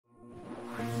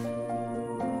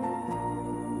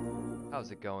How's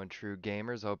it going, true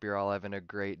gamers? Hope you're all having a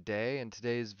great day. In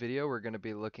today's video, we're going to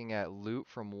be looking at loot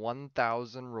from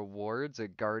 1,000 rewards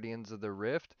at Guardians of the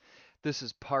Rift. This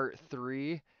is part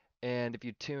 3, and if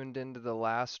you tuned into the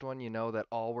last one, you know that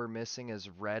all we're missing is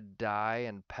red dye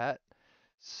and pet.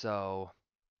 So,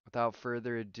 without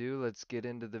further ado, let's get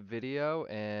into the video,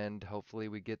 and hopefully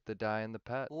we get the dye and the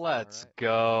pet. Let's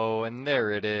go, and there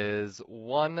it is,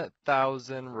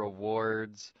 1,000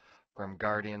 rewards from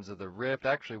Guardians of the Rift,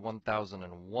 actually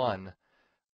 1,001,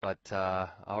 but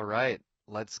alright,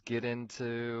 let's get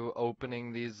into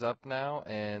opening these up now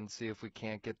and see if we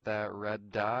can't get that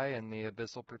red dye and the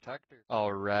Abyssal Protector.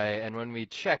 Alright, and when we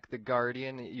check the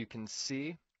Guardian, you can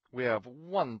see we have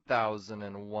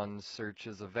 1,001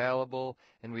 searches available,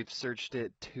 and we've searched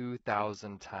it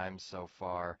 2,000 times so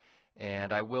far.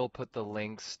 And I will put the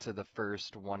links to the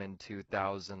first 1 in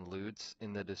 2,000 loots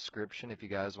in the description if you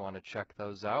guys want to check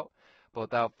those out. But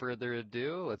without further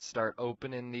ado, let's start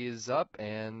opening these up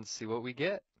and see what we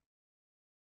get.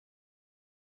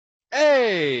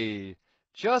 Hey!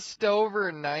 Just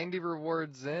over 90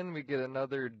 rewards in, we get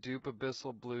another dupe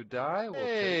Abyssal Blue dye.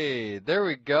 Hey, there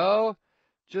we go.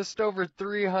 Just over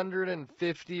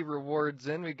 350 rewards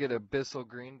in, we get Abyssal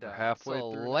Green dye. Halfway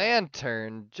through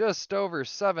Lantern, just over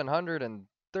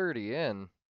 730 in.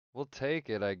 We'll take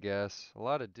it, I guess. A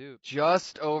lot of dupes.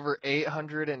 Just over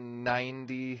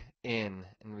 890 in,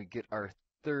 and we get our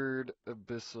third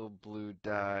Abyssal Blue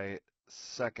dye,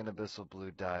 second Abyssal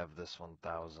Blue dye of this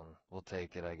 1,000. We'll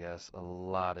take it, I guess. A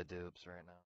lot of dupes right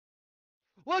now.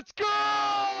 Let's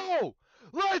go!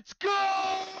 Let's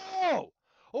go!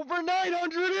 Over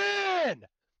 900 in!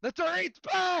 That's our 8th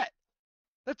pet!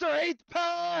 That's our 8th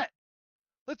pet!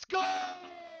 Let's go!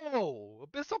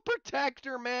 Abyssal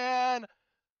Protector, man!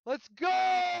 Let's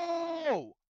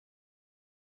go!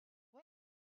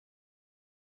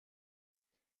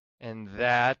 And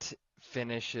that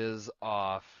finishes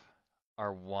off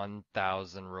our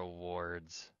 1,000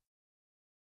 rewards.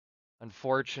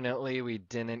 Unfortunately, we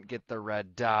didn't get the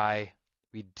red dye.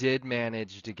 We did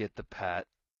manage to get the pet.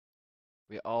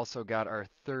 We also got our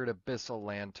third Abyssal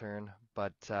Lantern,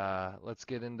 but let's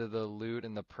get into the loot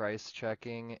and the price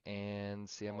checking and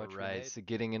see how much we made. So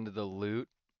getting into the loot,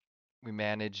 we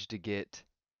managed to get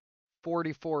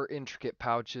 44 intricate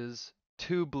pouches,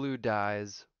 2 blue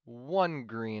dyes, 1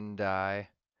 green dye,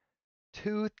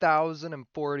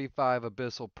 2,045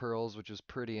 Abyssal Pearls, which is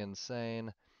pretty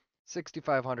insane,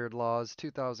 6,500 Laws,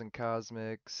 2,000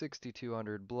 Cosmic,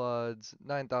 6,200 Bloods,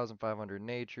 9,500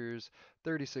 Natures,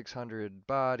 3,600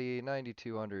 Body,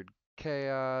 9,200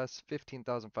 Chaos,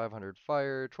 15,500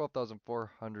 Fire,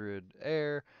 12,400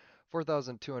 Air,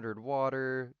 4,200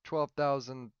 Water,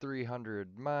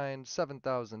 12,300 Mind,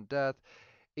 7,000 Death,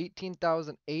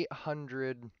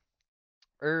 18,800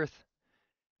 Earth,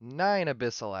 9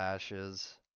 Abyssal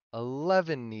Ashes,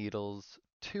 11 Needles,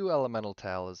 2 Elemental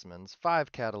Talismans,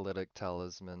 5 Catalytic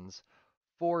Talismans,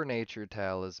 4 Nature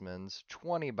Talismans,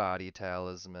 20 Body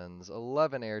Talismans,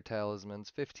 11 Air Talismans,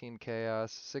 15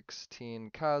 Chaos, 16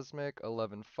 Cosmic,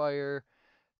 11 Fire,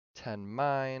 10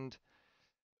 Mind,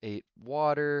 8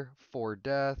 Water, 4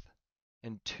 Death,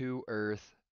 and 2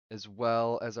 Earth, as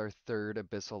well as our third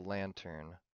Abyssal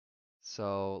Lantern.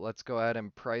 So let's go ahead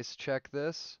and price check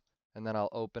this, and then I'll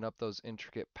open up those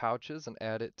intricate pouches and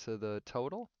add it to the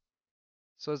total.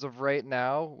 So as of right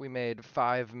now, we made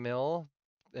 5 mil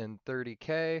and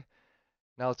 30K.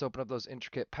 Now let's open up those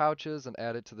intricate pouches and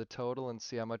add it to the total and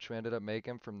see how much we ended up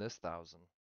making from this 1,000.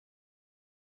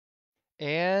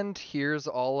 And here's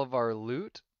all of our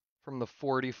loot from the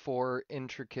 44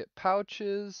 intricate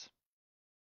pouches.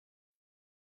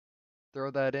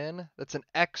 Throw that in. That's an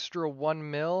extra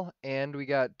 1 mil, and we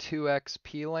got 2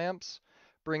 XP lamps,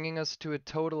 bringing us to a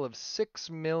total of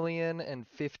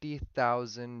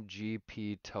 6,050,000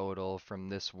 GP total from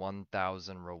this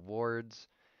 1,000 rewards.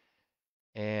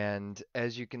 And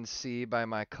as you can see by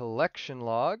my collection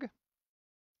log,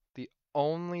 the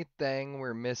only thing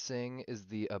we're missing is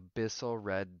the Abyssal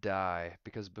Red dye.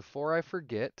 Because before I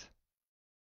forget,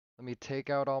 let me take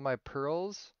out all my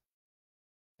pearls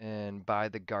and buy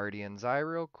the Guardian's Eye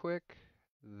real quick.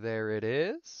 There it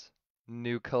is.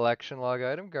 New collection log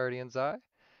item, Guardian's Eye.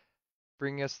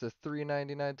 Bringing us to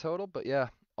 399 total, but yeah,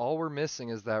 all we're missing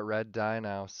is that red dye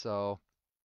now, so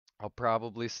I'll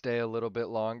probably stay a little bit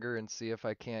longer and see if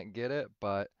I can't get it,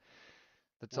 but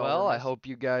that's all. Well, I hope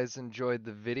you guys enjoyed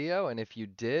the video, and if you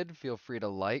did, feel free to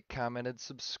like, comment, and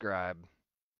subscribe.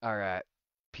 Alright,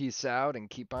 peace out and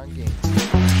keep on gaming.